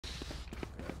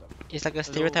It's like a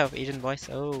stereotype of Asian boys.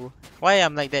 Oh, why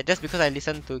I'm like that? Just because I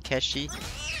listen to Kashi.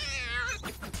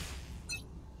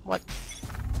 What?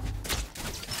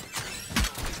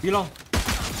 Belong.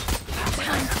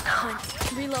 Hunt.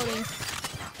 Reloading.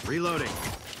 Reloading.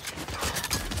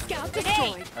 Scout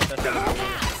destroyed.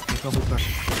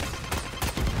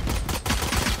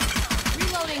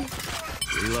 Reloading.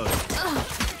 Reloading.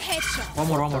 Headshot. One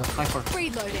more. Cypher.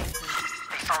 Reloading.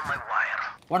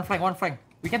 One flank.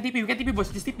 We can TP, boys.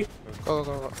 Just TP.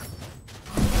 Go.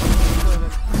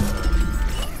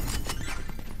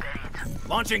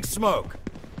 Launching smoke.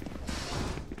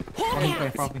 One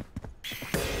flank, probably.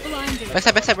 Blinded.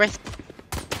 Backside, right.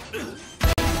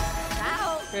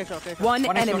 One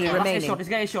enemy remaining. This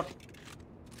guy is short.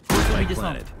 Spike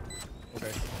planted.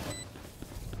 Okay.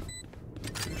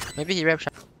 Maybe he rep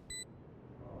shot.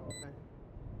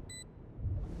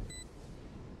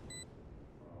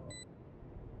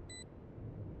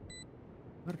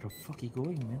 Where the fuck he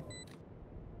going, man?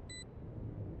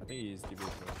 I think he's DB.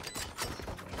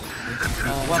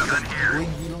 What?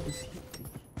 Going below is here.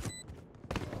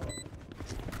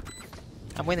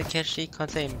 I'm going to Kashi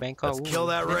concert in Bangkok. Let's kill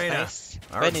that that's Reyna. nice.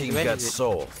 Our When team is got it?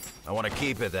 soul. I want to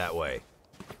keep it that way.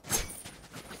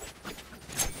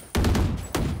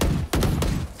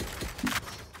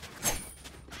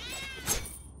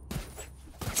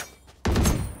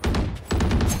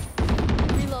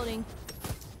 Reloading.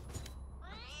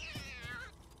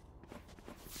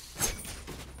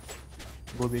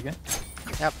 Go big again.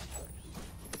 Yep.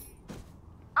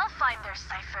 I'll find their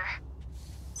cipher.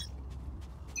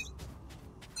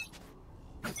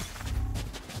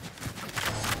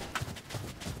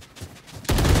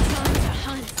 Time to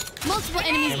hunt. Multiple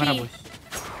enemies Camera, here. boys.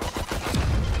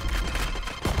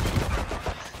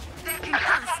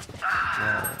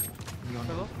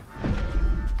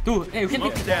 Two. Hey, we can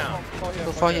Smoke take. down.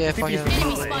 Go for here. Enemy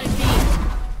spotted B.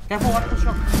 Careful, one push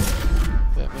shot.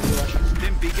 Yeah, maybe one shot.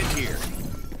 Stim beacon here.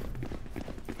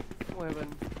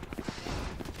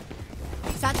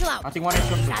 Satchel out. I think one is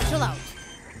shot. Satchel out.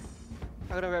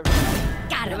 I'm gonna grab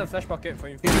Got Another him. flash pocket for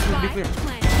you. This will be clear.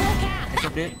 Plant. Hawk out. It's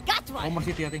up there. Got One one. more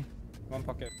city, I think. One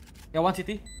pocket. Yeah, one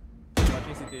city.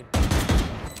 Watching CT.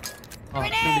 Oh,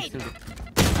 Grenade! still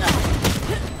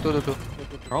good. Two.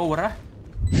 Bro, what?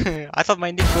 I thought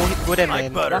mine did go then, Like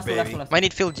man. butter, Last two, last baby. two, last two. Mine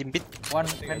did fill Jimbit. One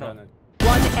Take it handle. down.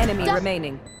 One enemy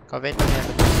remaining. Covet.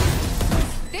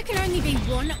 There can only be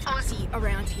one Aussie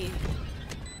around here.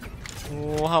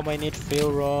 Oh, how mine need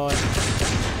fail run.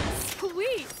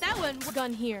 Sweet. That one.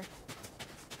 Gun here.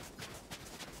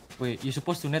 Wait, you're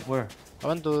supposed to net where? I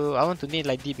want to need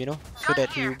like deep, you know, so that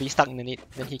he will be stuck in the net.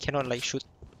 Then he cannot like shoot.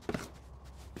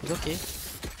 It's okay.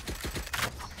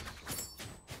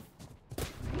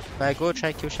 But I go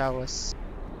try kill showers.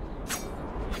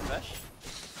 Flash?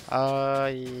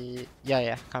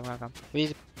 Yeah. Come.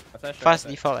 We A flash. fast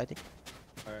right? default, I think.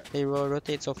 Alright. They will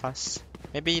rotate so fast.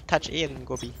 Maybe touch A and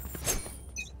go B.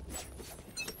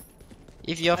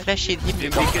 If your flash hit him,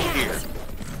 Stim beacon here.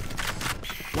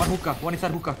 One hookah, one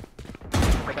inside hookah.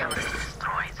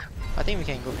 I think we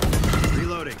can go.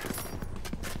 Reloading.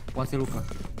 One still hookah.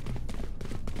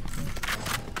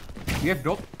 You have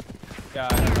drop? Yeah,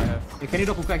 I have. You can you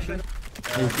drop hookah actually?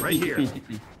 Right here. They.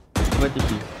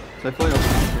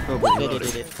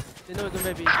 They know it's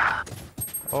maybe.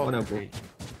 Oh, One okay.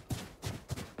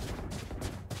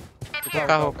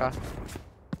 up. Hookah.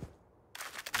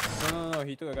 No,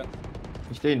 he took a gun.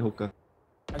 Stay in hookah.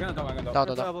 I'm gonna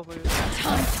dog. Down. Above for you.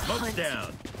 Smoke's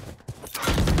down.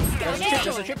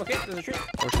 There's a trip, okay? There's a trip.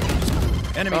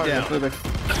 Enemy Oh, down. Go back.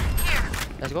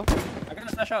 Let's go. I'm gonna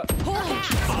slash out. Satchel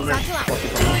out.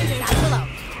 Satchel out.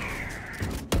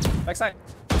 Backside.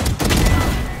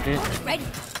 Ready.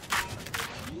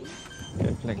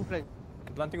 Okay, flank. Flank.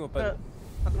 Planting open.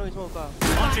 Aku nak smoke kah.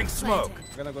 Launching smoke.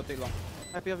 I'm gonna go take long.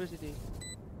 Happy of city.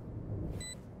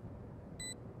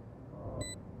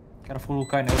 Careful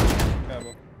hookah and Yeah,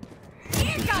 bro.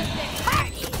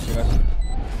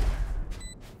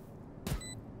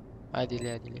 I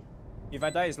delay. If I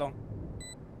die, it's long.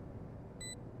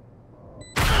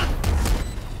 I'm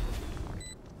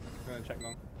gonna check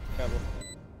long. Yeah, bro.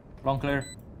 long clear.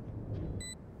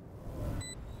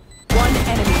 One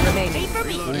enemy remaining. For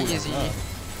me. Easy.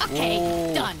 Okay.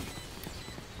 Oh. Done.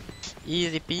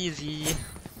 Easy peasy.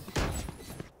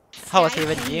 How was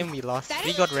favorite game? We lost. That We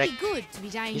ain't got really wrecked. good to be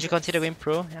You dangerous. should consider going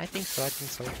pro. I think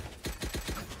so.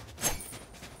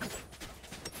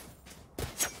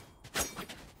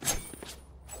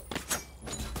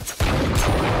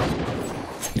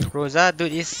 Rosa,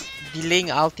 dude, is delaying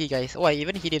ulti, guys. Oh, I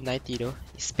even hit him 90 though.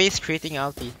 Space creating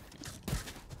ulti.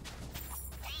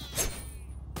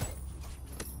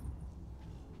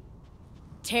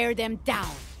 tear them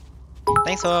down.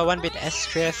 Thanks for 1 bit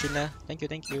Astrea Sinner. Thank you,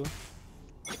 thank you.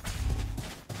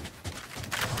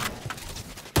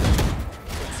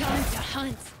 Time to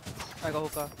hunt. I got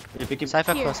hookah. You pick him.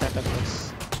 Cypher Here. close, Cypher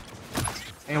close.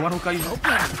 Hey, one hookah you.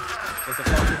 Open. There's a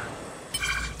flash.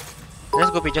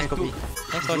 Just go B, just go B.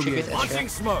 Thanks for Go 3 B, bit Astrea. Launching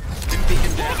smoke.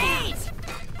 Beacon down. Grenade.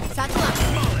 Satchel out.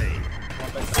 Molly.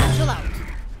 Satchel out.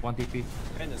 One TP.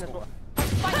 And there's more.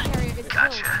 Spike carrier is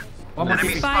killed. One more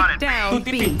TP. Spike down Two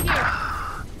B. TP.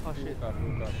 Oh shit.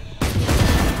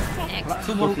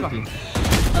 Two more hookah.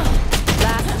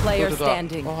 Last player Go.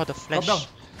 standing. Oh, the flash. Down.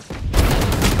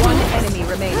 One enemy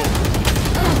remaining.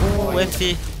 Oh,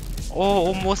 FT. Oh,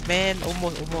 almost, man.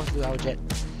 Almost with our jet.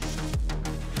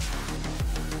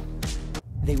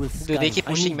 They will Dude, they keep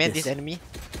I pushing, need man, this. this enemy.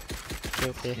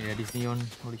 Okay. Yeah, this neon.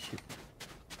 Holy shit.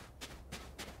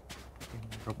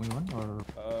 Drop me one or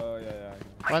Yeah.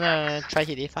 Wanna try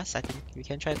hit A fast? I think we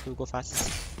can try to go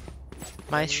fast.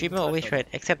 My streamer always tried,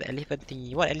 except the elephant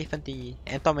thingy. What elephant thingy?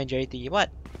 And Tom and Jerry thingy. What?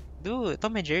 Dude,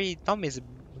 Tom and Jerry. Tom is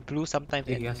blue sometimes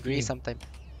Yeah, and he has grey green. sometimes.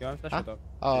 You want flash Huh?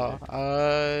 or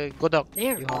dog? Go dog.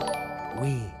 There. You hold.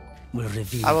 We will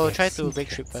reveal. I will their try to break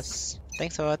strip secrets. first.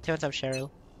 Thanks for telling some Cheryl.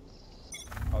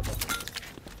 I'll dog.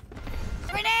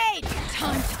 Grenade.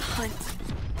 Time to hunt.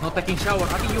 not taking shower.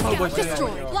 I think you hold boys.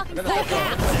 Destroy. Blocking fire.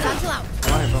 Satchel out.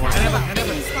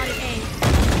 Enemy spotted A.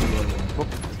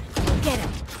 Get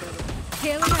him.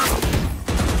 Scaling out.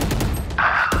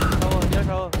 Oh, yeah,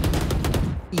 shower.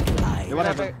 Eagle eye. Hey, what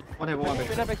happened? What happened? What Wait,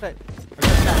 happened? backside.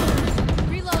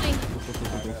 Reloading.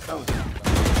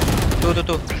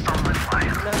 Two.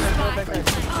 Backside.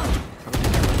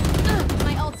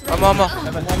 My ult's ready. One more.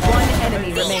 One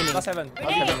enemy remaining. Last 7.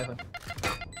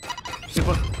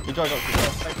 Enjoy.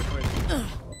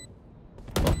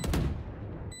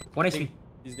 One HP.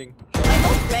 He's ding. My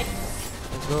ult's ready.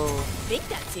 Let's go. Think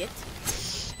that's it.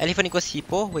 Elephant equals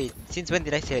hippo? Wait, since when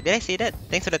did I say that? Did I say that?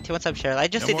 Thanks for the tier 1 sub Cheryl. I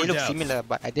just No said more they look doubts. similar,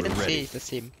 but I didn't We're say ready. it's the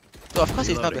same. So of course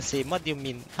it's not the Reloading. same. What do you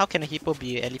mean? How can a hippo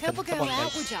be an elephant? Purple Come girl on, out.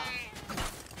 guys. Good job.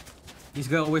 This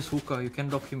guy always hookah. You can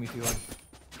dock him if you want.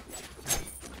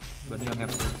 But you don't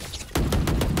have to.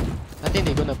 I think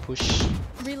they're gonna push.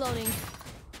 Reloading.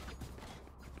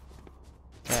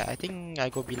 Yeah, I think I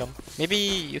go belong. Maybe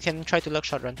you can try to lurk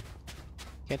short run.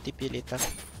 You can TP later.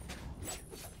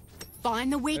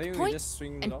 Find the I weak think we point just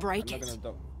swing and long. break I'm not it.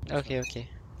 gonna dog. Okay.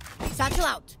 Satchel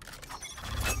out.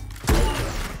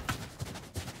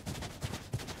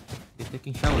 He's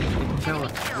taking shower. We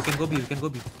can go B. I'm gonna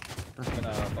top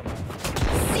now.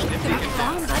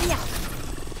 Bomb buddy out.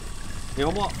 Hey,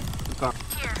 one more. Hookah.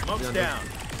 Smoke's down.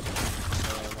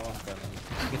 No one's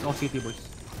gonna. It's all city boys.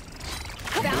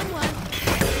 Found one.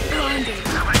 Blinded.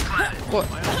 What?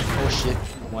 Oh shit.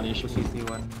 One Two issue. city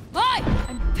one. Boy,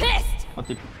 I'm pissed. One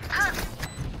tip.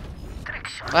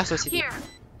 Also city. Here.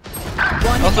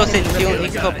 One Also enemy said kill remaining.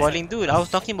 eggs for boiling. Dude, I was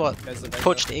talking about There's a back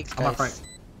poached eggs, I'm up right. guys.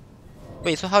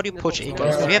 Wait, so how do you poach egg,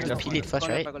 guys? We have to peel it first,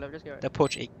 Go right? left, go left, just get right. The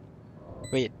poached egg.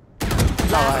 Wait.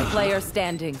 Last player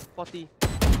standing. 40.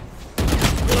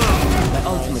 My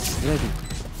ultimate is ready.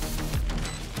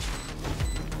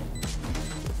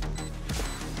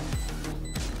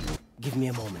 Give me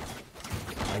a moment.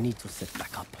 I need to set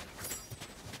back up.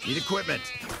 Need equipment.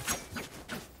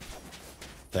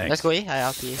 Thanks. Let's go A. I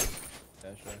RP.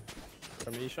 Yeah, sure.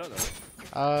 From me shot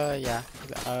or? Yeah.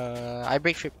 I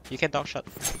break strip. You can dog shot.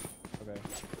 Okay.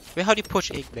 Wait, how do you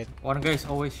poach egg then? One guy is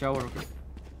always shower. Okay?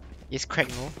 It's crack,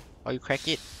 no? Or you crack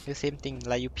it. The same thing.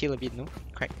 Like you peel a bit, no?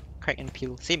 Crack and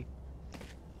peel. Same.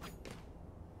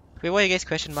 Wait, what you guys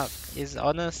question mark? Is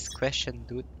honest question,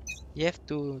 dude. You have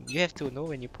to know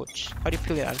when you poach. How do you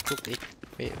peel an uncooked egg?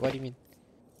 Wait, what do you mean?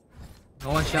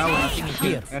 No one shower. Nothing is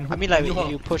here. And I mean like you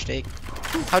you poach the egg.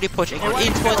 How do you poach egg?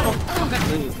 In smoke.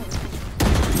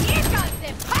 Here comes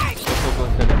the party.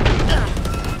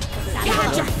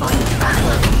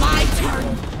 My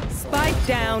turn. Spike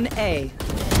down A.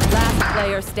 Last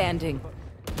player standing.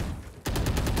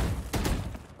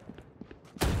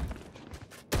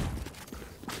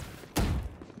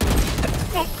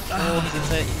 Oh, he's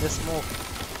inside in the smoke.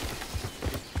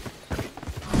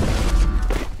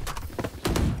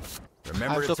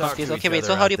 Remember I'm to so talk confused. to Okay, each wait, other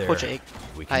so how do out you poach there. an egg?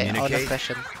 We I honest communicate.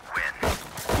 question.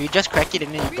 You just crack it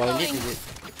and then you boil it, Reloading. is it?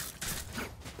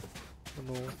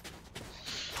 Oh, no.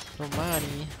 No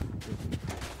money.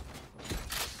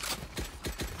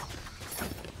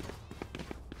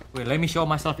 Wait, let me show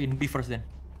myself in B first then.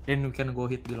 Then we can go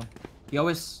hit belong. He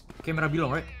always camera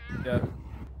belong, right? Yeah.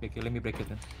 Okay, let me break it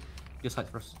then. Just hide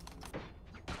first.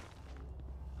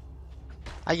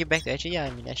 Are you back to Ashley? Yeah,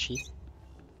 I mean Ashley.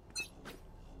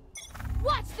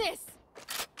 Watch this.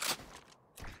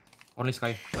 Only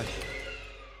Sky. Flash.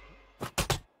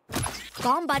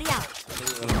 Gone buddy out.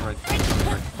 Right.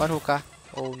 One hookah.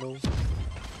 Oh no.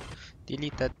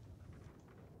 Deleted.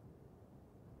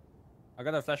 I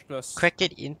got a flash plus. Crack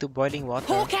it into boiling water.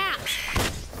 Hawk out.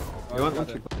 You want got one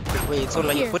it. triple? Wait, so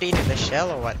like you put it in the shell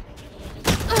or what?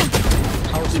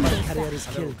 Our spike carrier is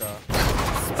Another killed.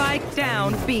 hookah. Spike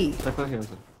down B. Cypher here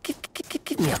also.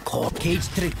 Give me a call. Cage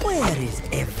trick. Where is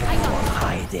everyone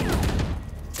hiding?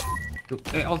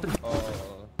 Hey, alternate.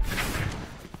 Oh.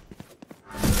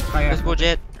 Let's go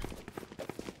Jet.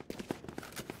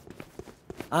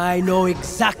 I know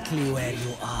exactly where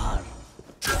you are.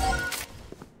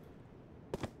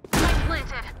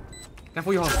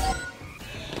 Careful your house.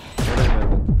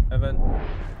 Heaven.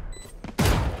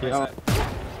 Okay, out.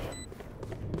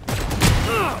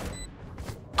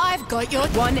 I've got your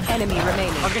One enemy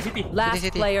remaining. Okay, city. Last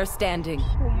City. player standing.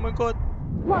 Oh my god.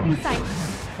 walking sight.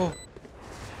 Oh.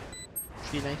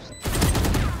 3 knives.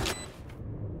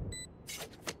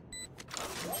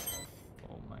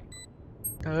 Oh my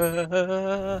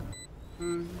god.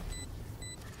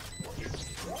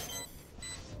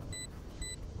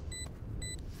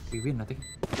 We win, I think.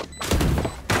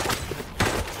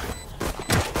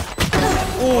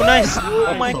 Oh nice!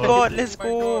 Oh my god, let's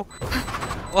go!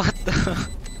 What the?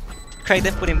 Crack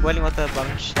then put in boiling water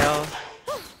bunk shell.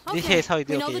 This here is how you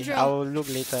do, we know the okay? drill. I'll look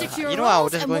later. Stick to your You know what, I'll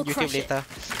roles just and go on we'll YouTube crush it. later.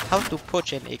 How to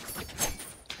poach an egg.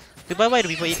 Why do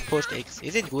people eat poached eggs?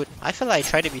 Is it good? I feel like I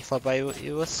tried it before, but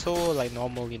it was so like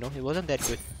normal, you know? It wasn't that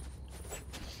good.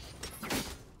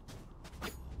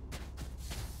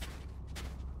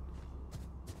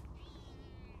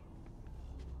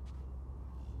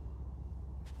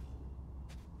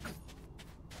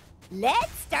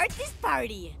 Let's start this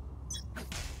party.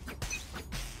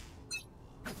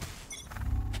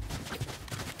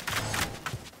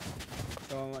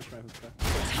 So much my hookah.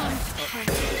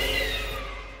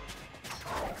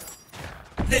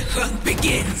 The hunt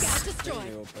begins. Got destroyed.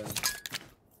 They open.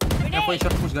 Careful your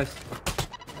short push, guys.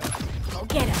 Go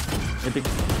get him. Epic.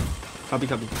 Copy.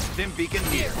 Dim beacon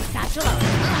here. Satchel up.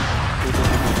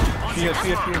 Here. Can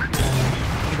you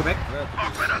go back?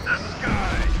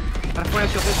 Careful your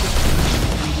short push.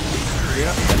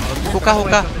 Hookah.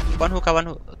 One hookah.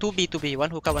 2B. One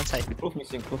hookah, one side. Close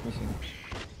missing.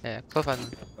 Yeah, close one.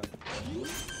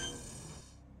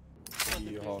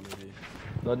 You haul maybe.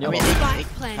 The I near mean, one. egg,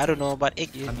 I don't know, but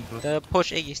egg is, Coming close. the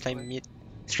poached egg is like meat.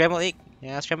 Scrambled egg?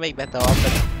 Yeah, scrambled egg better.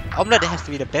 Omelette. Omelette has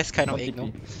to be the best kind of egg,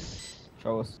 no?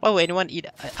 Showers. Why would anyone eat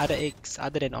other eggs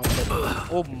other than omelette?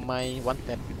 Oh my, one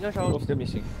tap. No shower. Close, still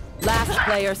missing. Last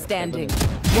player standing.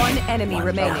 One enemy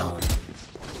remaining.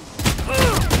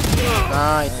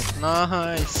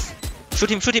 Nice.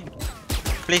 Shoot him.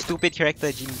 Play stupid character,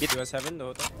 Jinggg. You guys haven't the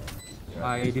hotel?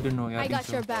 I didn't know. Yeah, I think got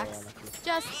so. your backs.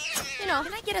 Just, you know,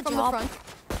 can I get a from the front?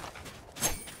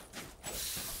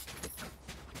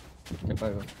 Okay,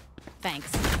 bye.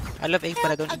 Thanks. I love egg, but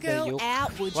I don't A eat the girl yolk.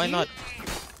 out, would Why you? not?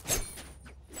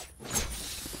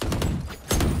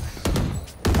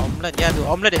 Omelette, yeah, the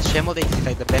omelette and scrambled eggs is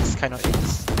like the best kind of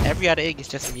eggs. Every other egg is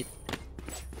just meat.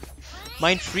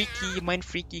 Mine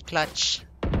freaky clutch.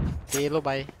 Okay, low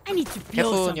bye. I need to blow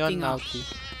Careful, something Nyon up. ulti.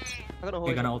 I'm gonna We're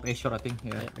hold gonna it. ult A shot, I think.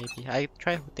 Yeah. Yeah, maybe. I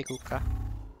try to take hookah.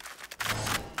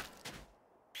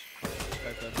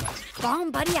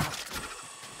 Bomb buddy out.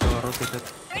 Rotated.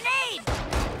 Grenade!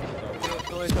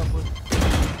 Low A shot push.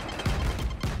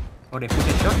 Oh, they push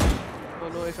a shot.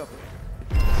 Low A shot push.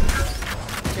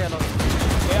 Okay, long.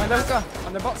 Yeah, under hookah.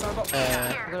 On the box. I'm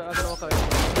gonna walk out.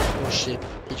 Oh shit.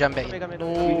 He jumped back in. Come here.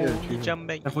 No, he jumped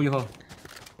back. Careful your hole.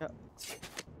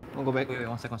 I'll go back. Wait,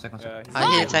 1 second. Yeah, he's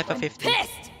I hit Cypher 50.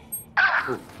 Pissed!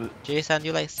 Jason,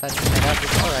 you like sunny side up?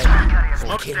 It's alright.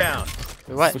 Smoke's down.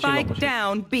 Wait, what? Spike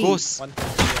down B. Goose. one.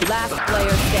 Last player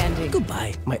standing.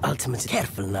 Goodbye. My ultimate is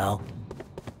careful now.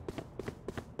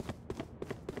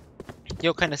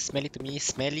 Yolk kinda smelly to me.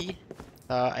 Smelly?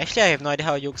 Actually I have no idea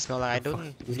how yolk smell like. I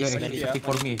don't really Yeah, smell actually, it. I think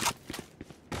for me.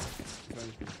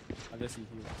 Unless he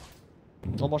heal.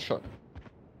 No more shot.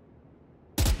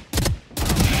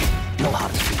 No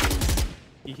hard feelings.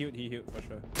 He healed for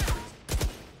sure.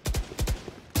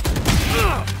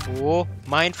 Oh,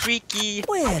 mine freaky.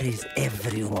 Where is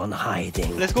everyone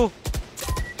hiding? Let's go.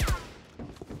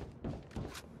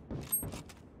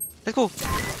 Let's go.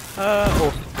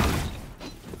 Oh.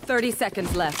 30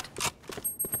 seconds left.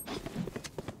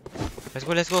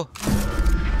 Let's go.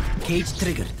 Cage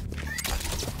triggered.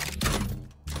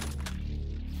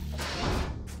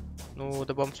 No,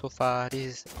 the bomb so far.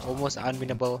 This is almost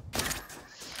unwinnable.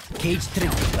 Cage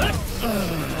triggered.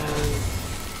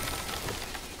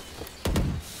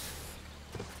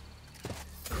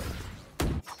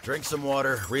 Drink some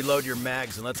water, reload your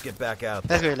mags, and let's get back out.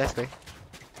 Let's go.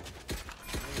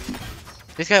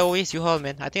 This guy always U-haul,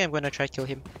 man. I think I'm gonna try kill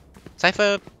him.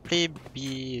 Cypher play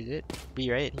B, is it?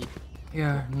 B, right?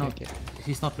 Yeah, no, Okay.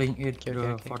 he's not playing it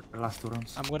Okay. for the last 2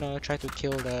 rounds. I'm gonna try to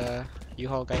kill the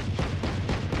U-haul guy.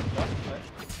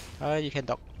 You can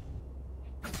dock.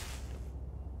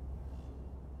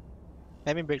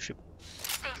 Let me break strip.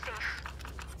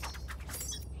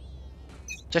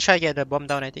 Just try to get the bomb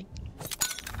down, I think.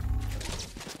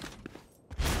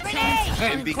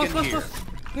 Hey, Beacon close. here.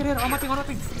 Here, on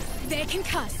mapping. They're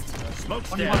concussed.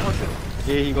 Smoke's Only down. one shot.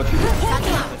 Yeah, he got you.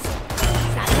 Satchel out.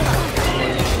 Satchel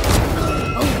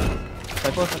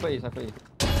out. Cypher A.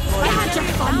 I had your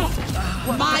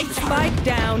fun. My Spike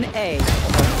down A.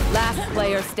 Last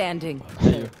player standing.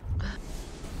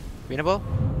 Winnable?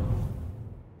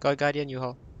 Got Guardian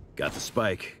U-haul. Got the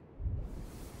spike.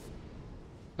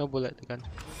 No bullet, the gun.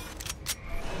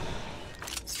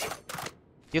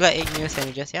 You like egg meal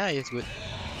sandwiches? Yeah, it's good.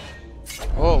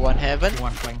 Oh, one heaven.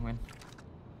 One flank, man.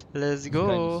 Let's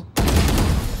go.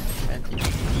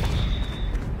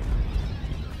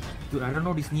 Dude, I don't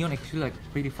know, this neon actually like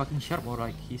pretty fucking sharp or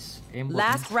like his aim.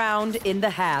 Last round in the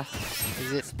half.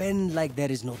 Is it Spend like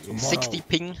there is no tomorrow. 60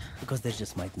 ping? Because there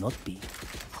just might not be.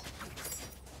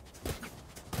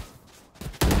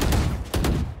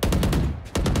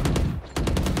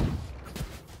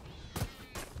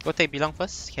 Go take belong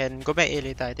first. Can go back A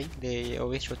later, I think. They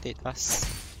always rotate fast.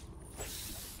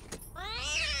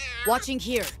 Watching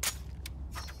here.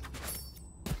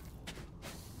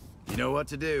 You know what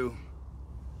to do.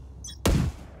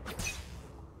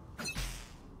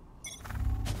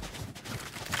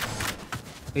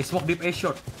 They smoke deep A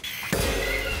short.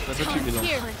 Cypher should be long.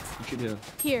 Here. You should here.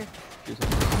 Here.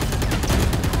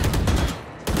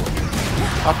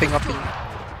 Hopping. Pocket.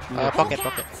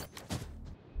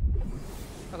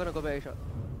 I'm gonna go back a shot.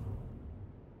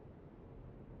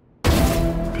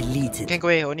 Deleted. Can go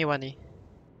A, only one A.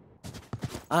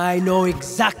 I know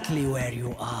exactly where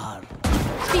you are.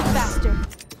 Speak faster.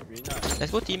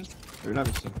 Let's go team. Very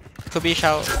nice. Could be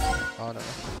shout. Oh no.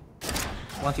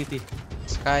 One CT.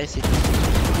 Sky City.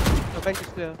 The bench is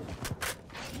clear.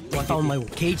 I found my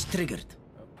cage triggered.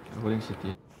 I'm holding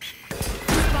city.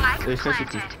 There's no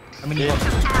city. I mean,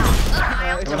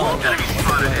 It's a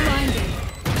Blinded.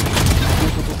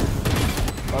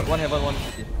 One heaven, one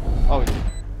city. Oh,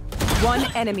 One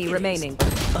enemy remaining.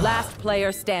 Last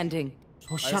player standing.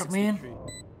 so sharp, man.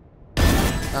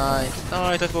 Nice. No,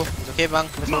 let's go. It's okay, bang.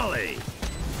 Let's go. Molly.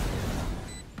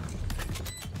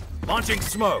 Launching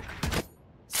smoke.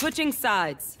 Switching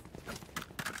sides.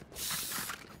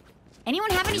 Anyone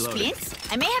have any Reloading.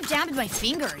 splints? I may have jammed my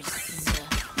fingers.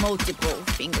 Multiple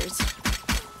fingers.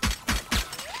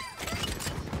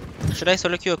 Should I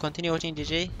solo queue or continue watching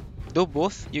DJ? Do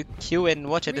both. You queue and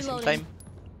watch at the same Reloading. time.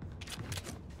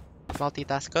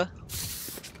 Multitasker.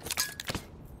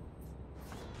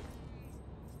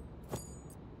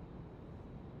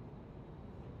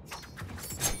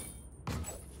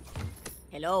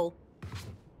 Hello.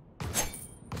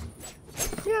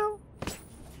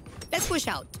 Let's push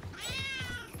out.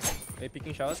 Hey,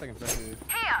 picking showers, I can flash you.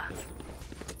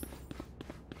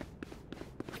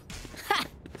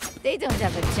 They don't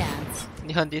have a chance.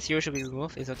 Neon, this hero should be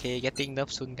removed. It's okay. Getting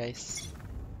nerfed soon, guys.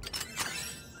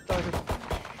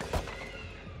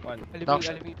 One. Dog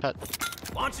shot. Cut.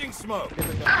 Launching smoke.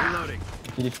 Reloading.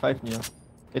 he did 5 near.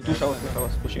 Hey, 2 showers,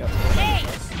 pushing up. Hey!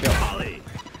 Molly.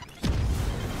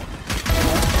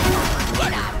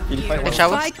 He did 5 And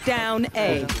showers. Spike down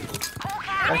A.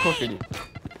 One close already.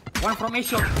 One from A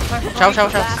short. Shower.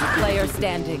 Last player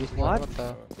standing. What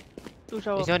the? 2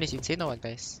 showers. This one is insane or what,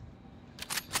 guys?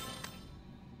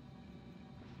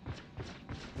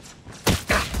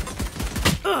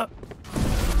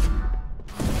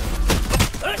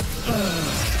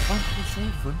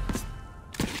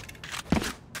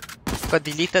 Got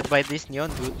deleted by this Neon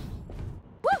dude.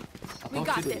 We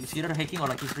got this. It's either hacking or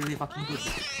like he's really fucking good.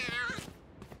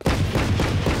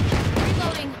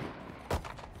 Reloading.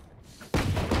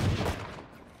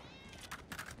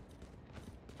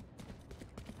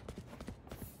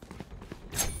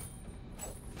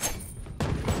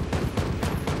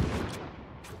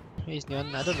 Where is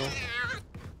Neon? I don't know.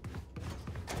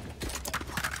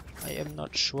 I am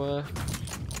not sure.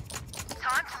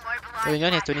 Oh,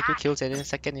 Neon has 22 kills and then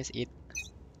second is 8.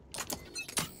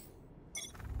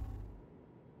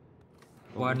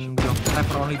 One block.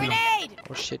 Sniper only below. Grenade!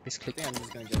 Oh shit, misclick. I think I'm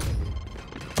just gonna get it.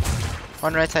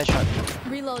 One right side shot.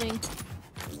 Reloading.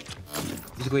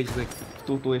 He's going.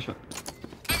 2 A shot.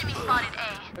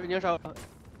 Near shower.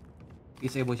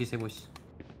 It's A boys.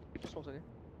 Smokes already.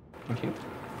 Okay.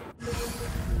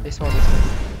 This one.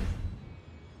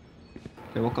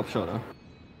 They walk up shot,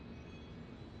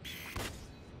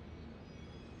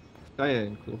 Sky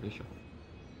and close the shot.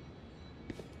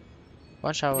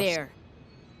 One shower. There.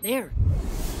 There.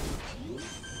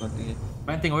 Planting it.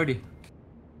 Planting already.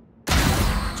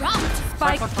 Dropped.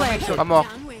 Spike planted. One more.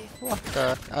 Down with. What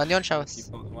the? Neon showers.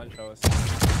 Keep on one showers.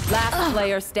 Last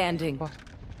player standing.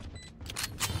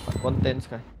 110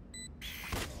 Sky.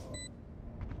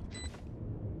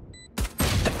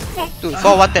 Dude,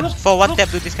 for one tap,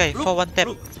 dude, this guy. For one tap.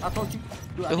 I told you.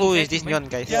 Dude, I Who think is Jack this man. neon,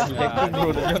 guys? You're hacking,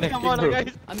 bro. You're hacking, Come on, bro.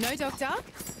 guys. I'm no doctor,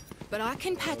 but I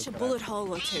can patch a bullet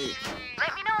hole or two.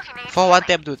 For one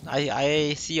tap, dude.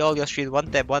 I see all your streams.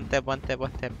 One tap, one tap, one tap,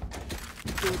 one tap.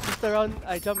 Dude, just around,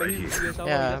 I jump at you.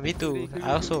 Yeah, me too.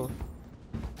 I also.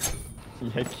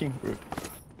 You're hacking, bro.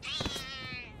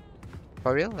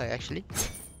 For real? Like, actually?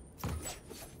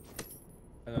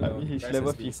 I don't know. He's Rice level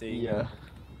has been 50, saying, yeah.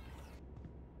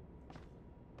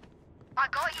 I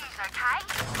got you, okay?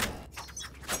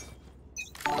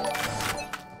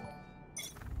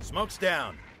 Smoke's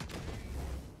down.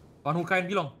 One hookah and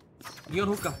Bilong. Leon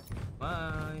hookah.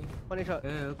 Bye. One shot.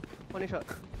 Help. One shot.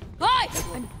 Hi!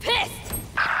 I'm pissed!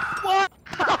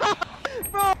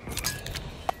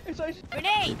 It's like,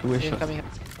 Grenade! Two Neon shot. coming.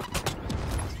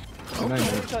 Nice,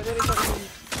 bro. shot.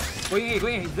 Going in,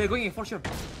 going in. They're going in for sure.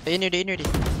 They in ready.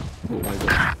 Oh my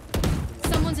god.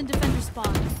 Someone's in defender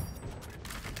spawn.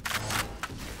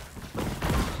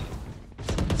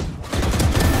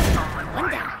 One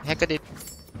down. Hacker did.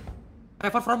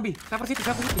 Cypher from B. Cypher City,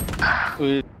 Cypher City.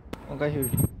 Wait. One guy here.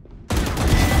 Yeah,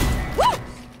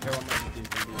 one more city.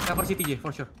 Cypher City, J,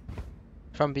 for sure.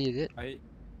 From B, is it? I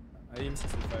aim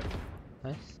 65.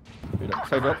 Nice. Wait up.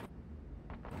 Side drop.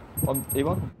 On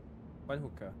A1. One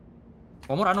hookah.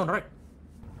 One more unknown, right?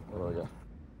 Oh yeah.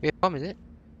 Wait, bomb, is it?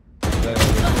 Grenade!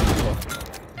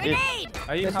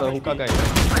 I aim That's half the hookah HP. guy.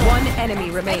 One enemy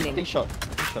remaining. Take shot.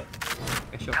 Take shot.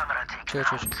 Okay, sure.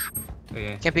 Sure. Okay,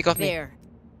 yeah. Can pick off me. There.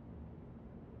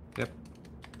 Yep.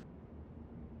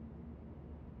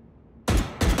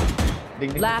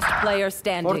 Ding ding. Last player 40,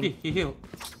 standing. he healed.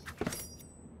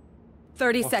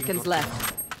 30 Oh, seconds he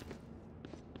left.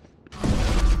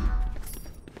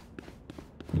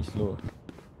 He's slow.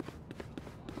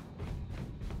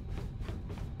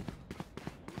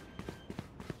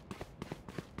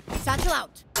 Satchel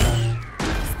out.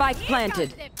 Spike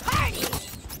planted. Party!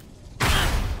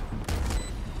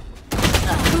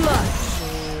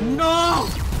 No!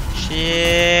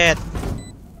 Shit.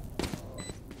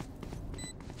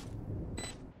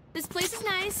 This place is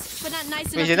nice, but not nice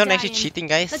Wait, enough you're to not die actually in. cheating,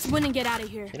 guys? Let's win and get out of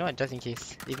here. You know what? Just in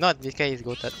case. If not, this guy is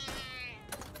goated.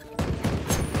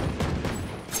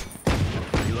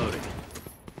 Reloading.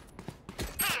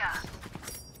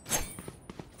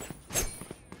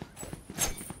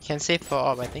 Can save for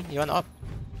op, I think. You want op?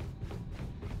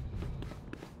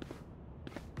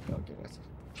 Okay, that's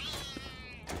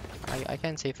it. I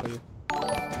can save for you.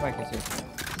 I can say.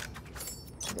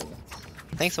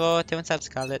 Thanks for 7 subs,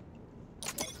 Scarlet.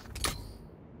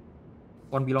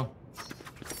 One belong.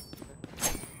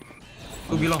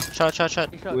 Two belong. Shot. Two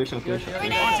shot.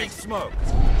 Launching smoke.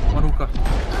 One hookah.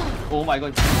 Oh my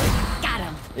god. Got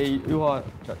him. Hey, you are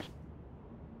charge.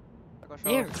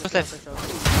 There. Who's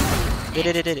left?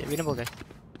 Did it. Winnable, guys.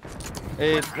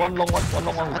 Hey, one long, one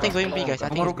long, one. I think going B, guys. I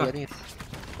think it's B. I think it's...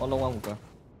 One long, one hookah.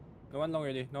 No one long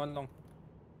really. No one long.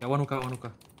 Yeah, one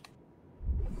hookah.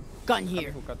 Gun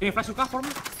here. Hookah. Can you flash hookah for me?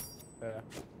 Yeah.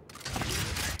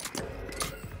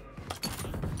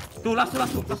 Two last here,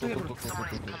 bro.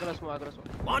 Agora smoke.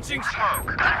 Launching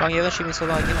smoke. Wrong, you haven't streamed in so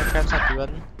long again. I cramps not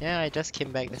even. Yeah, I just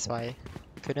came back, that's why.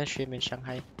 Couldn't stream in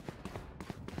Shanghai.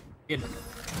 Again.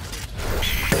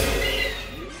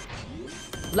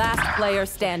 Last player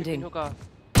standing. Hookah.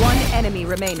 One enemy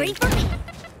remaining. Wait for me.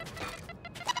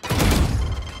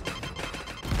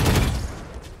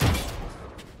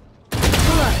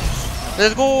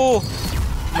 Let's go!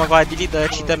 Oh my god, I delete the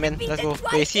cheater, man. Let's go.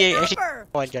 Wait, see, actually, come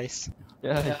on, guys.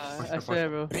 Yeah. Yeah, I swear,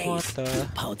 bro. What the?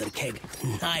 Powder keg.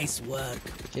 Nice work.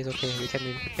 Okay, it's okay. We can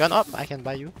win. You want up? I can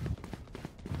buy you.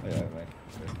 Yeah, right.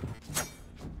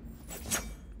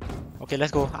 Okay,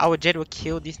 let's go. Our Jet will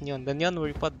kill this Neon. The Neon will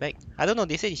report back. I don't know,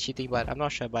 they said he's cheating, but I'm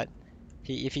not sure. But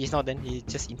if he's not, then he's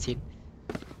just insane.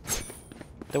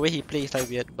 The way he plays is like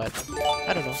weird, but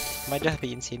I don't know. Might just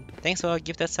be insane. Thanks for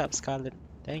gifted sub, Scarlet.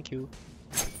 Thank you.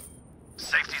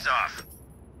 Safety's off.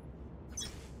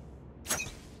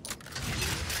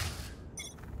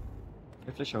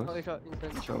 Flash showers. Okay, shot.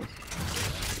 Instant. Showers.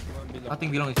 One below.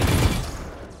 Nothing belong is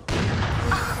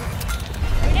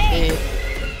Hey.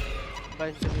 Bye,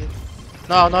 instant.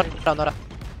 No, not up.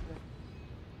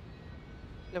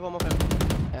 Level one more fam.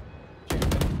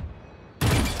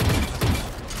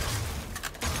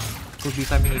 Could be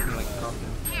timing it like around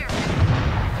here.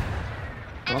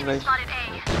 One guys. Spotted A.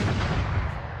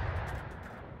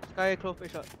 Sky close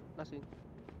face shot. Nothing.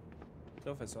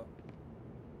 Close as well.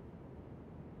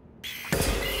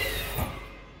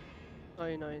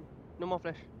 9. No more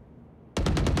flash.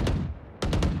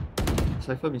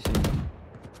 Cypher missing.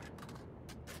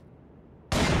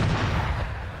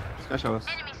 Sky showers.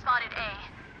 Enemy spotted A.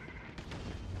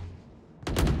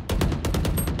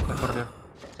 Cypher there.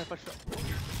 Cypher shot.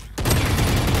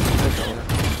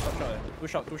 Two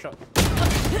shot.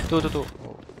 Two.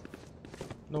 Oh.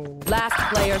 No. Last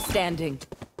player standing.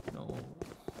 No.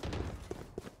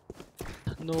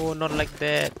 No, not like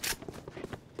that.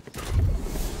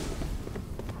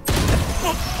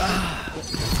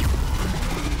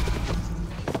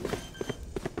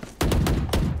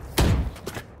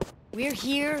 We're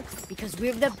here because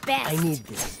we're the best. I need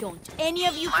this. Don't any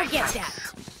of you forget that.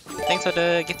 Thanks for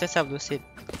the gift yourself, Lucid.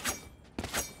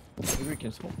 Maybe we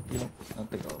can smoke. You know, I'll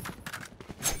take out.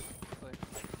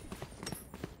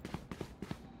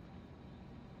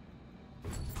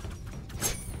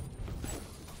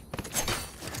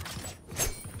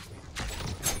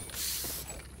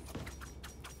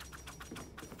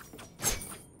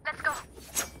 Let's go.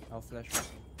 I'll flash.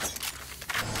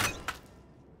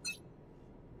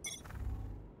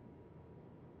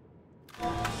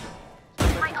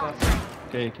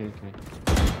 Okay.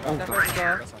 Oh, Cypher God.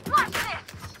 Hookah. That's one. Watch this.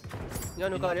 Dia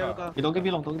Hookah. You don't get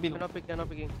belong. They're not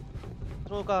picking.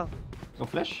 Smoke Hookah. No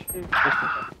flash?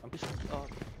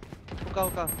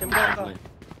 Hookah. Can be down Hookah.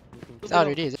 It's out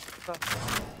already, is it?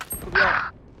 Could be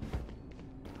out.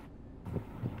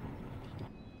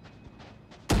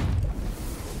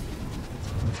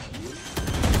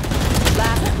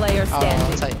 Last player Oh,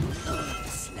 standing. outside.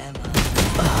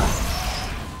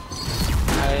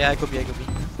 I could be.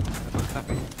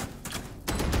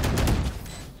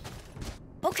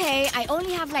 Okay, I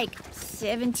only have like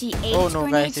 78 Oh no,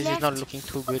 guys, grenades this is left. not looking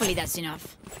too good. Hopefully that's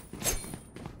enough.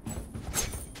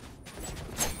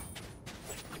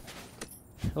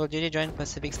 Well, did you join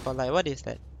Pacific Spotlight? What is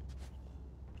that?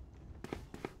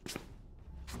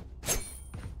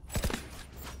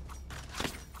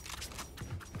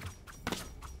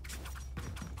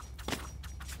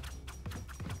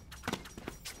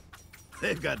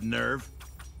 They've got nerve.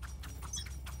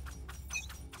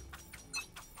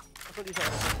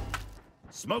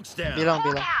 Smoke's down.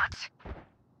 Belong. Out.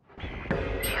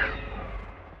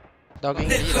 Dogging.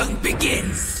 The hunt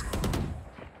begins.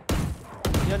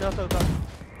 Dia also Hookah.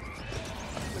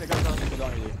 Gonna jump down. Too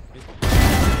long already.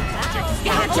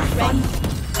 You had your fun.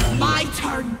 My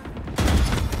turn.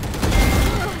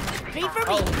 Ready for me.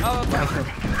 Oh,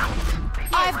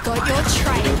 I've got your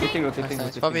trail. Rotating.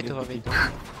 Nice. 4v2.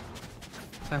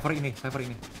 Cypher ini.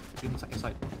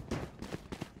 Inside.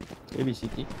 Maybe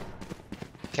CT.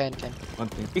 Can. One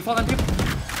thing. Default and triple.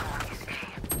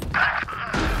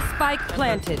 Spike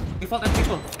planted. Default and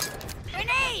triple.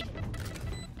 Grenade.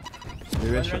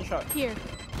 Maybe a one shot. shot. Here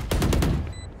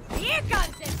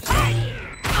comes the party.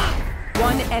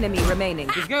 One enemy remaining.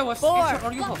 This guy was Four. headshot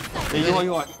or you hold? Hey,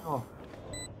 you are.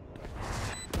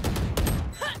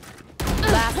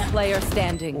 Last player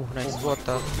standing. Oh, nice. What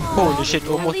the? Holy shit, At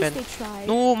almost least went. they tried.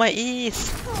 No, my ace.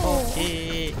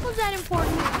 Okay. Was that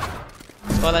important?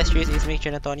 Spotlight Street is make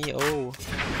Tony. Oh,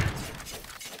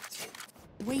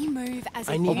 We move as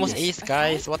a I need almost this. ace,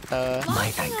 guys. What the? My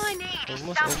All thanks. I need is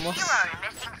Almost. some hero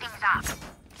messing things up.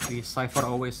 The Cypher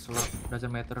always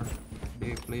doesn't matter.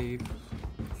 They play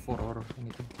 4 or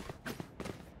anything.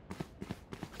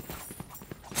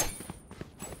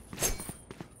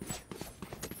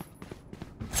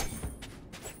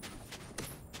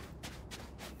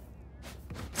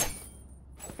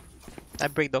 I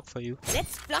break dog for you.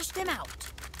 Let's flush them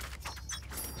out.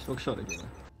 Smoke shot again.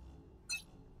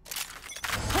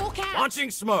 Hawk out.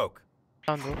 Launching smoke.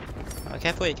 Down, bro.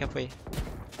 Careful. Hey,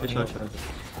 shot.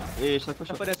 Hey, Cypher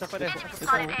shot. Cypher there.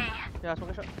 Spotted A. Yeah,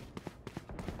 smoke shot.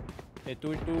 Hey,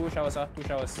 two showers. 2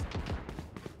 showers.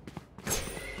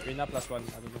 Reyna +1. I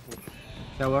don't know who.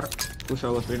 Shower. 2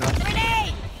 showers, Reyna.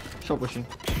 Grenade. Shot pushing.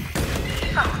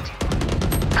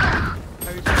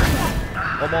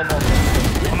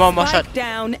 More shot. Spike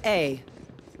down A.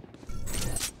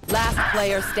 Last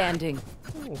player standing.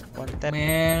 Ooh, one tap.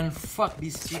 Man, fuck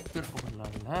this cheater. Oh la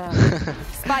la.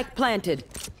 Spike planted.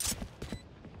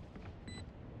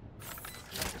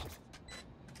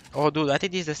 Oh, dude, I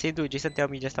think this is the same dude Jason tell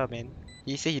me just now, man.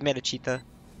 He said he met a cheater.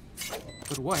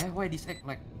 But why? Why this act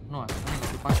like no? I don't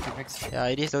like the past X. Yeah,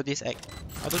 it is though, this act.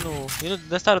 I don't know. You know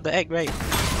the start of the act, right?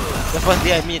 The first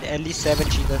day I meet at least 7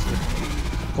 cheaters.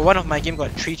 For one of my game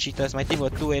got 3 cheaters. My team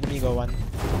got 2, enemy got 1.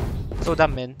 So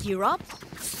dumb, man. Gear up.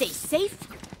 Stay safe.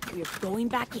 We're going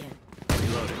back in.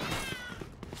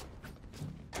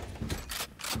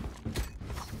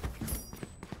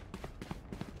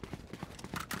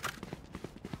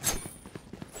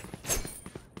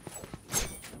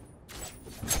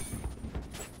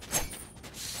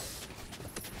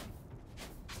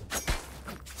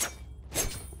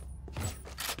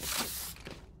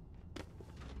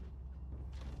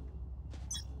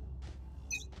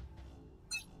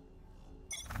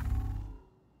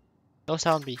 No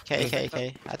sound B.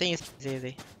 K. I think it's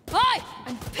easy. Hi!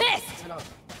 I'm pissed!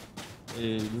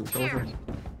 Hey, you show first.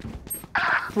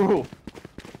 Bro.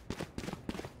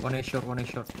 One A short.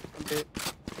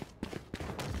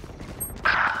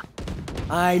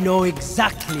 I know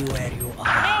exactly where you are.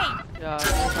 Hey! Yeah,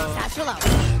 Satchel out.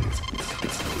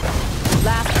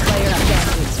 Last player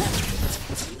standing.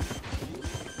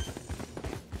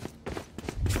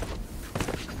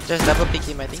 Just double pick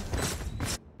him, I think.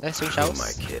 Let's swing Who am I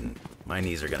showers. kidding? My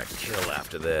knees are gonna kill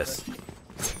after this.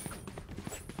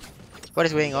 What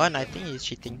is going on? I think he's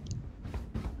cheating.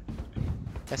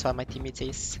 That's what my teammate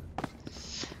says.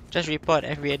 Just report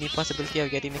any possibility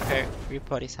of getting the correct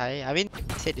report is high. I mean,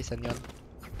 I said this on yon.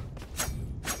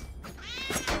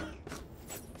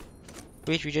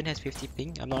 Which region has 50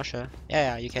 ping? I'm not sure.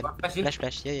 Yeah, you can. Flash.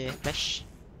 Yeah, flash.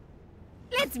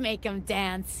 Let's make him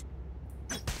dance.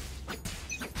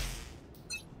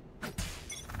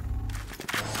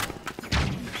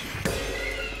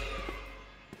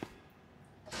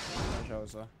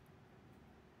 Showers.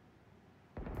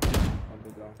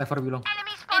 Cypher belong.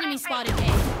 Enemy spotted A.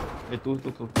 Hey, two.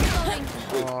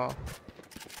 Oh.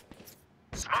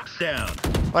 Smoke's down.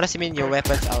 What does it mean your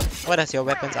weapons out? What does your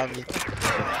weapons out mean?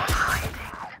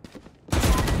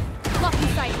 Lucky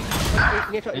sight.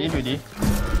 Hey, ready?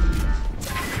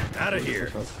 Out of here.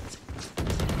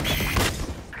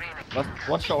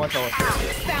 One shot.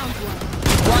 Found one.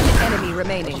 One enemy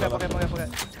remaining. Pocket.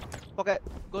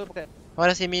 Go pocket. What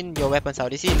does it mean your weapons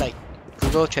out? Is it like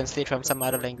Google Translate from some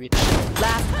other language?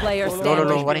 Last player No,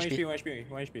 standing. 1 HP.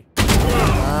 1 HP.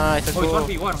 Ah, it's a Oh, it's go.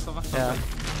 1v1. Yeah.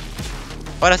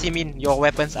 What does it mean your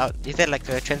weapons out? Is that like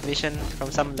a translation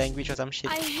from some language or some shit?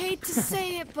 I hate to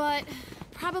say it, but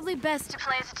probably best To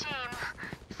play as a team.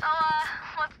 So,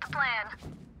 what's the plan?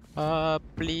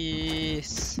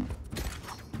 Please.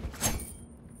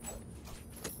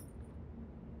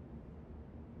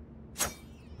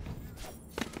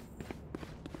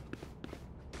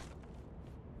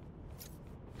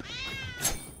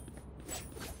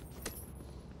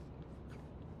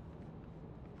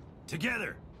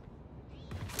 Together.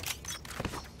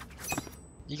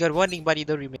 You got warning, but you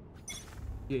don't remember.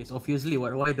 Yes, obviously.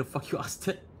 Why the fuck you asked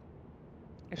it?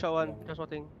 Extra one. Just one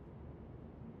thing.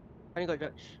 I got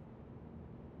judge.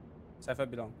 Cypher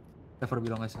belong. Cypher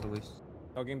belong as always.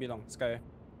 Dogging belong. Sky.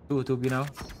 2 B now.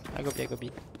 I go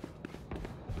B.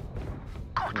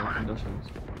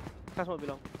 That's what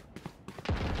belong.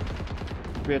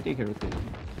 Wait, I think I can rotate.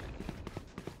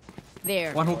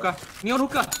 there. One hookah. Neon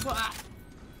hookah.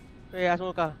 Yeah,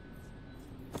 smoke. Go.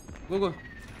 One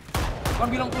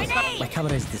belong to Sky. My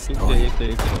camera is destroyed. Obi.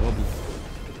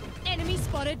 Enemy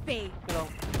spotted B. Belong.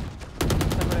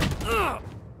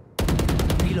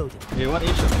 Reloaded. Hey, one A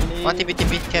shot. One TP,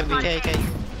 K.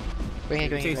 Going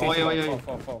here. Okay, Oh, yeah.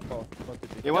 4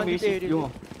 Hey, one A shot.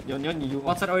 You.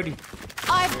 One side already.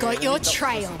 I've got your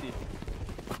trail.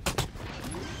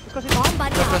 Let's go. Bomb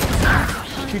buddy out.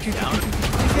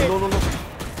 No.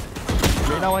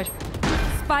 Wait, now I.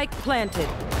 Spike planted.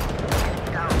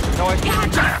 Now I. You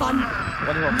had your fun.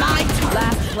 My turn.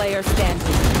 Last player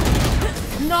standing.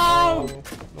 No,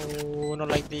 not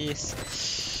like this.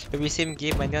 Every same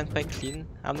game, my gun quite clean.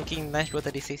 I'm looking nice, bro.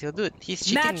 36. Yo, dude, he's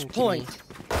cheating. Match point.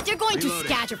 You're going to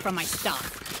scatter from my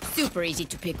stuff. Super easy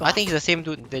to pick up. I think it's the same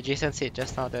dude that Jason said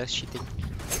just now that's cheating.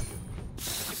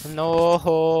 No,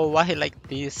 why like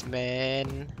this,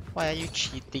 man? Why are you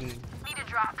cheating? Need a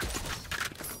drop.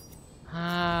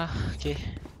 Okay.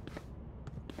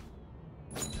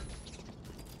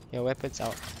 Your weapons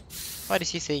out. What is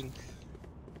he saying?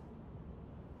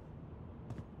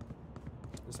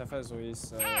 The Cypher is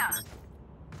always. Yeah.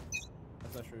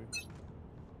 That's not true.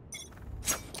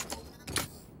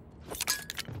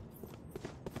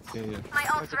 Yeah. My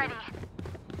ult's ready.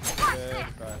 Yeah,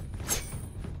 try.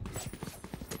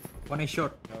 One is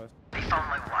short.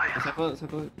 Circle.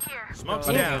 Here. Smoke's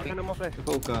Okay, down. okay. No more flash.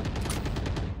 Hookah.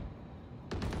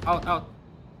 Out.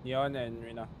 Neon and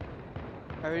Rina.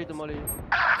 I already demoled you.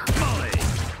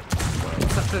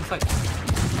 Side.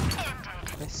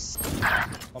 Yes.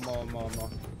 One more.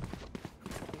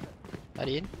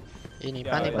 Tadi in? Ini,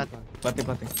 Yeah, planting. Planting.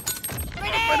 Open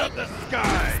up the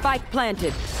sky. Spike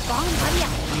planted. Bomb buddy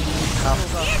out.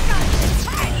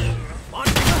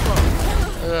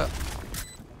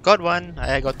 Got one.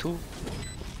 I got two.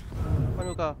 One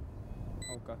hookah.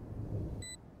 Okay.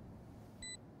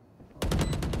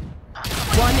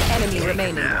 One enemy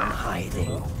remaining.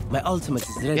 Hiding. My ultimate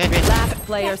is ready. Wait. Last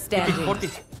player standing. 40.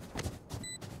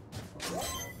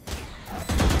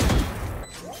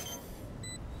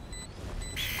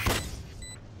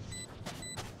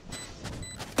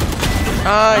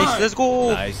 Nice, let's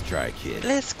go. Nice try, kid.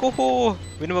 Let's go.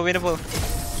 Winnable, winnable.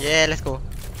 Yeah, let's go.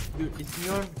 Dude, it's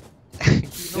your.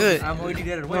 Dude, I'm already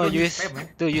there. Why no, don't you you spam, man?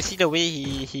 dude, you see the way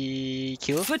he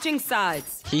kills? Switching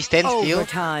sides. He stands still,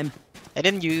 Overtime. and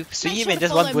then you swing Make him sure and to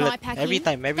just one follow my bullet. packing. Every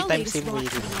time The latest same way, rock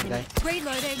dude. for the Guy. enemy.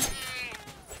 Reloading.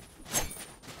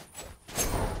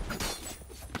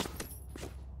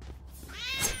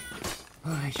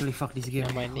 Oh, actually, fuck this game.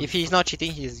 Never mind. If he's not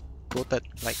cheating, he's goated.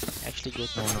 Like, actually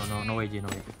goated. No way, Jay, no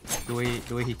way.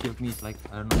 The way he killed me is like,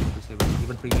 I don't know what to say, but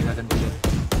even Prx doesn't do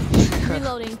that.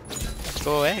 Reloading.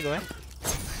 Go eh, go eh.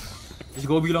 Just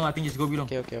go belong, I think just go belong.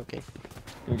 Okay.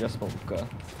 You just smoke.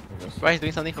 Bryce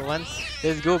doing something for once.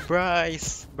 Let's go,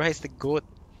 Bryce. Bryce the goat.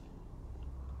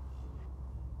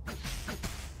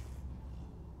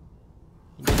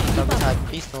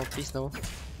 Please no.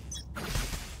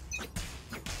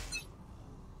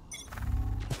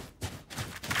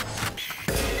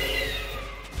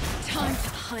 Time to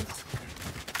hunt.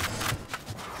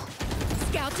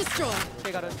 Scout destroy.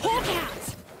 Okay, got it. Hawk out.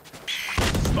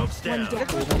 Smoke's down. Dia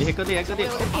hacker dia.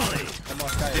 Come on,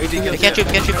 Sky. Catch him.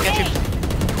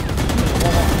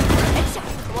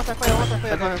 One side fire.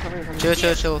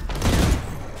 Chill.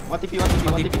 One TP.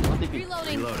 Reloading.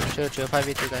 Chill.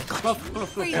 5v2 guys.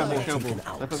 Reloading. Elbow.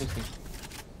 Cypher missing.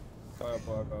 Go.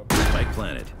 Spike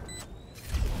planted.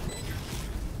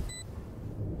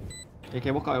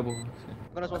 Okay, walk out elbow.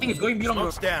 Gonna I smoke. think it's going belong, bro.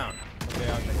 Smoke's down. Okay,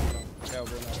 I'll take it.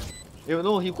 Yeah, go now.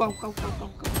 No, he go.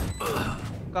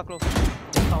 Got close.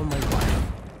 Oh my god.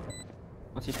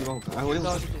 One CT, one hook. I hold him.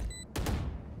 Go.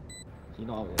 He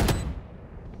not out yet.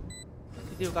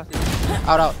 CT got it.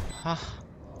 Out.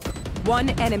 One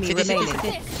enemy City.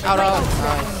 remaining. Out.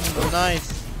 Nice. So nice.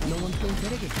 No one playing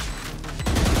better game.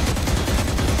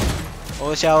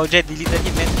 Oh, Xiao Jet deleted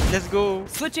him, man. Let's go.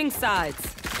 Switching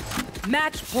sides.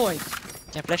 Match point.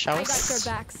 Yeah, flash I got house.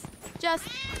 your backs. Just,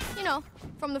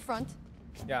 from the front.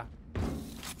 Yeah.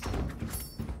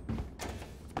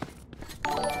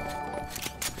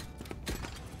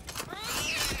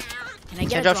 Can I Can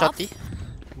get a drop drop? shotty.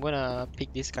 I'm gonna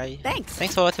pick this guy. Thanks.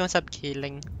 Thanks for watching. What's up,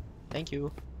 Killing? Thank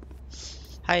you.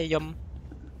 Hi, Yum.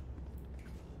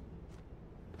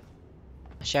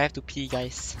 Actually, I have to pee,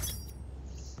 guys.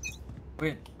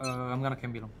 Wait, I'm gonna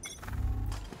camp belong.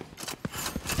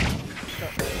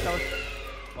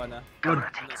 One. Good.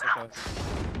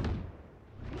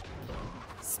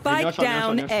 Spike shot,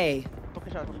 down shot. A.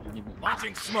 Okay, shot.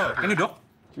 Launching smoke. Can you drop?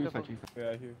 3-5.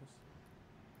 Yeah, here.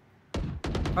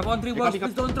 5 on 3 boys,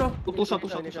 please don't throw. Two shot.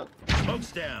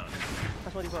 Smoke's down.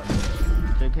 That's what he got.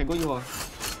 Can go you. Yeah,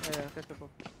 that's careful.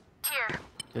 Here.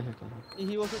 Okay.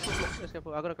 He was just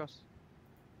careful. I'm gonna cross.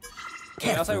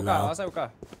 Outside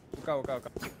Uka. Uka.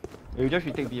 You just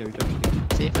retake B.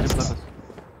 Safe and slow.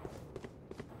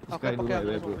 Okay,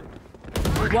 okay.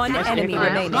 One enemy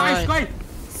remaining. Nice, guys!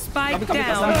 Spike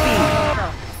down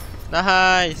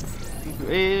Nice.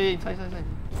 Hey, side. Enemy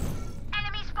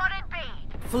spotted B. B.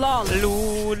 Flawless.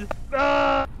 Lol.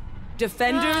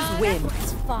 Defenders win.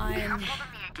 It's fine.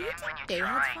 They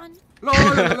had fun. Lol.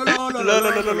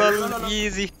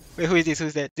 Easy. Wait, who is this?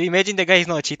 Who's that? Do you imagine the guy is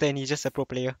not a cheater and he's just a pro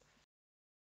player?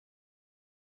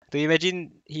 Do you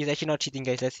imagine he's actually not cheating,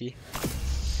 guys? Let's see.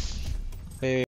 Wait.